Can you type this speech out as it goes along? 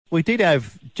we did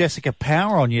have Jessika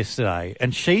Power on yesterday,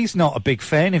 and she's not a big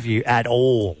fan of you at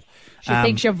all. She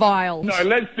thinks you're vile. No,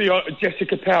 let's be honest,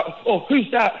 Jessika Power. Oh, who's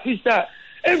that? Who's that?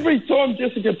 Every time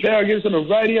Jessika Power gets on a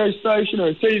radio station or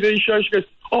a TV show, she goes,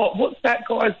 oh, what's that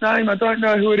guy's name? I don't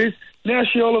know who it is. Now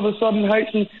she all of a sudden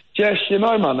hates me. Jess, you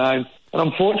know my name. And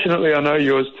unfortunately, I know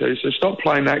yours too, so stop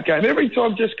playing that game. Every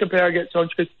time Jessika Power gets on,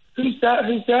 she goes, who's that?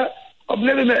 Who's that? I've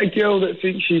never met a girl that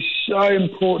thinks she's so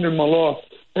important in my life.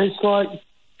 And it's like,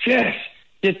 Jess,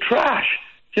 you're trash.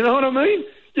 Do you know what I mean?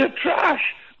 You're trash.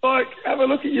 Like, have a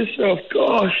look at yourself.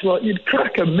 Gosh, like, you'd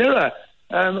crack a mirror.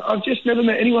 I've just never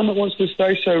met anyone that wants to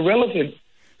stay so relevant.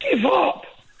 Give up.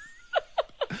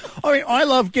 I mean, I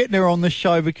love getting her on the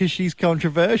show because she's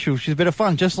controversial. She's a bit of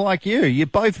fun, just like you. You're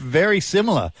both very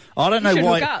similar. I don't know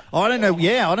why. I don't know.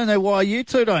 Yeah, I don't know why you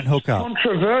two don't hook up.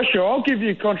 Controversial. I'll give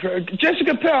you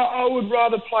Jessika Power. I would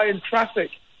rather play in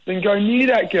traffic than go near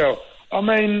that girl. I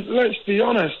mean, let's be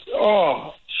honest.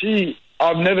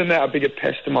 I've never met a bigger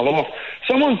pest in my life.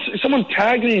 Someone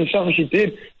tagged me in something she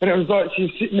did, and it was like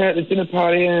she's sitting there at the dinner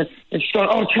party and she's going,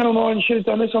 oh, Channel 9 should have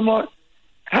done this. I'm like,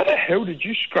 how the hell did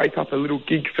you scrape up a little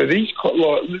gig for this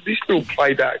little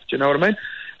playback? Do you know what I mean?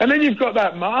 And then you've got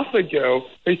that Martha girl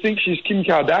who thinks she's Kim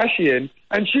Kardashian,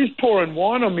 and she's pouring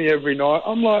wine on me every night.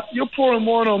 I'm like, you're pouring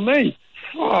wine on me.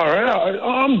 Far out.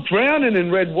 I'm drowning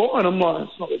in red wine. I'm like,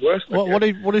 it's not the worst.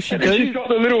 What does she do?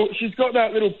 She's got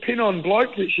that little pin-on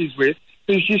bloke that she's with,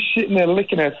 who's just sitting there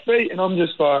licking her feet, and I'm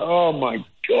just like, oh my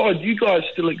God, you guys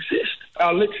still exist.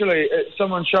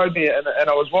 Someone showed me it, and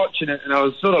I was watching it, and I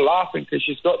was sort of laughing because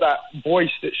she's got that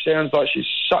voice that sounds like she's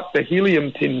sucked the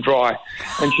helium tin dry,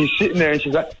 and she's sitting there and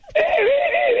she's like,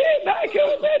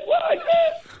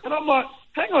 and I'm like,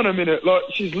 hang on a minute, like,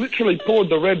 she's literally poured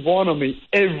the red wine on me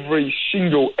every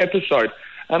single episode.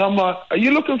 And I'm like, are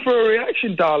you looking for a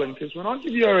reaction, darling? Because when I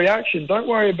give you a reaction, don't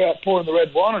worry about pouring the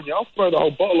red wine on you. I'll throw the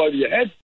whole bottle over your head.